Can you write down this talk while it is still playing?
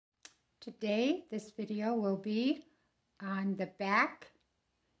Today, this video will be on the back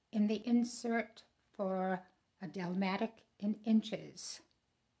in the insert for a Dalmatic in inches.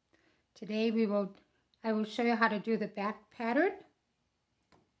 Today I will show you how to do the back pattern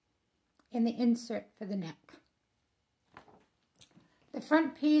in the insert for the neck. The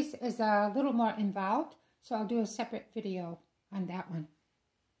front piece is a little more involved, so I'll do a separate video on that one.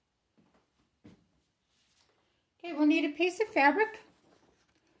 Okay, we'll need a piece of fabric,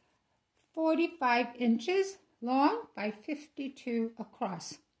 45 inches long by 52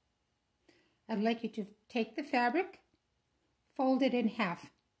 across. I'd like you to take the fabric, fold it in half,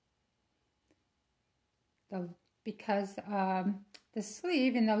 because the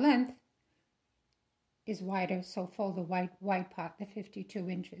sleeve in the length is wider, so fold the wide part, the 52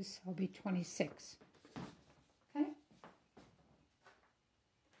 inches, will be 26. Okay?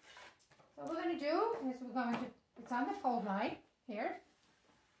 So what we're going to do is it's on the fold line here.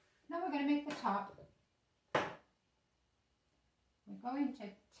 Now we're going to make the top. We're going to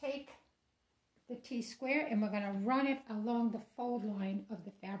take the T-square and we're going to run it along the fold line of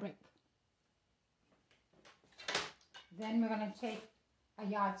the fabric. Then we're going to take a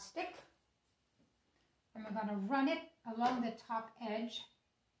yardstick and we're going to run it along the top edge.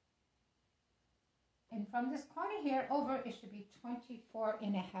 And from this corner here over, it should be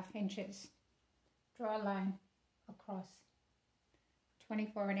 24.5 inches. Draw a line across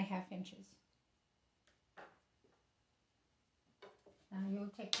 24.5 inches. Now you'll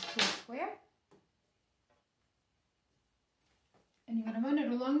take the T-square and you're going to run it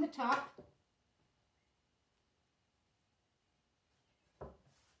along the top.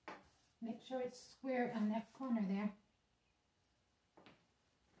 Make sure it's square on that corner there.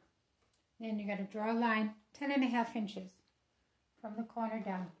 Then you're going to draw a line 10.5 inches from the corner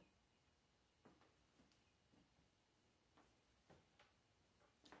down.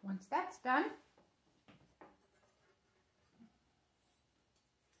 Once that's done,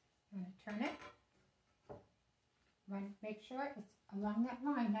 I'm going to turn it. Make sure it's along that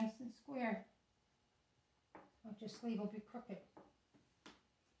line, nice and square. Or your sleeve will be crooked.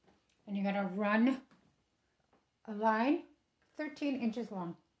 And you're going to run a line 13 inches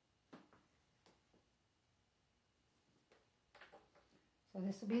long. So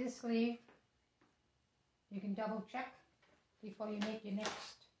this will be the sleeve. You can double check before you make your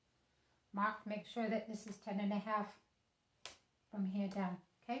next mark. Make sure that this is 10.5 from here down,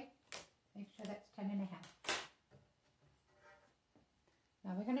 okay? Make sure that's 10.5.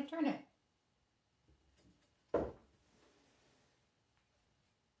 Now we're going to turn it.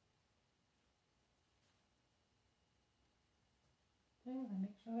 Okay, we'll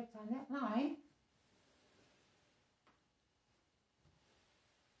make sure it's on that line.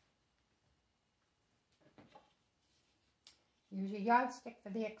 Use your yardstick for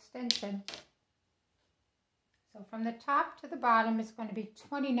the extension. So from the top to the bottom, it's going to be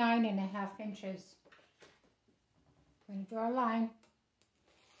 29.5 inches. I'm going to draw a line,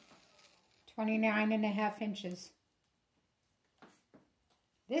 29.5 inches.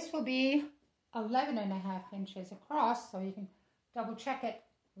 This will be 11.5 inches across, so you can double check it.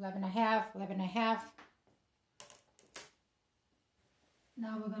 11.5, 11.5.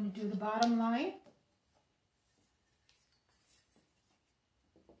 Now we're going to do the bottom line.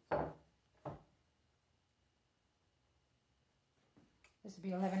 This will be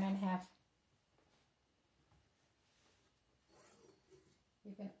 11.5.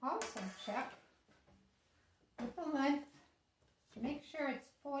 You can also check with the length to make sure it's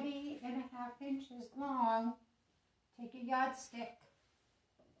 40.5 inches long. Take your yardstick,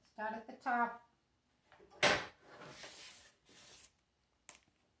 start at the top.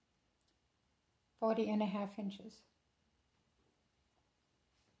 .40.5 inches.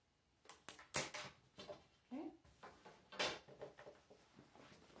 Okay.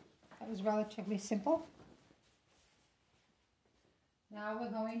 That was relatively simple. Now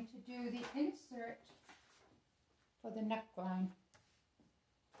we're going to do the insert for the neckline.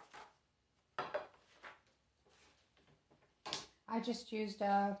 I just used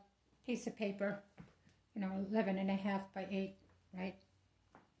a piece of paper, 11.5 by 8, right?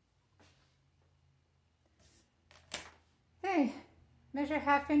 Okay, measure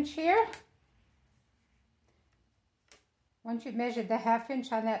 1/2 inch here. Once you've measured the 1/2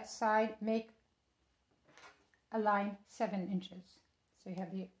 inch on that side, make a line 7 inches. So you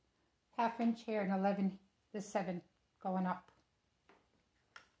have the 1/2 inch here and the 7 going up.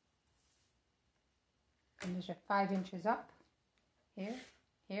 And measure 5 inches up.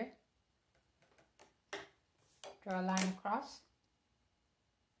 Here. Draw a line across.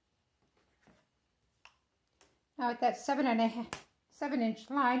 Now at that 7 inch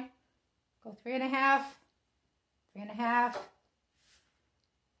line, Go 3.5, 3.5.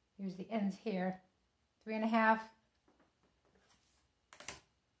 Here's the ends here. 3.5.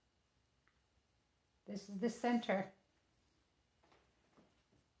 This is the center.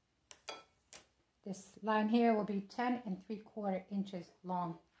 This line here will be 10 3/4 inches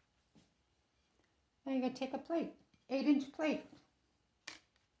long. Now you're going to take a plate, 8-inch plate.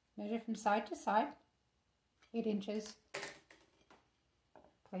 Measure from side to side, 8 inches.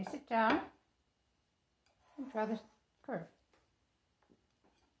 Place it down and draw the curve.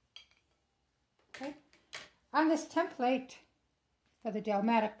 Okay. On this template for the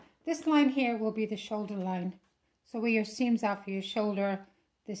Dalmatic, this line here will be the shoulder line. So where your seams are for your shoulder,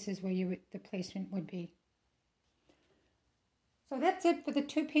 this is where the placement would be. So that's it for the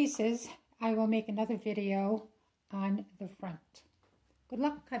 2 pieces. I will make another video on the front. Good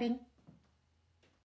luck cutting.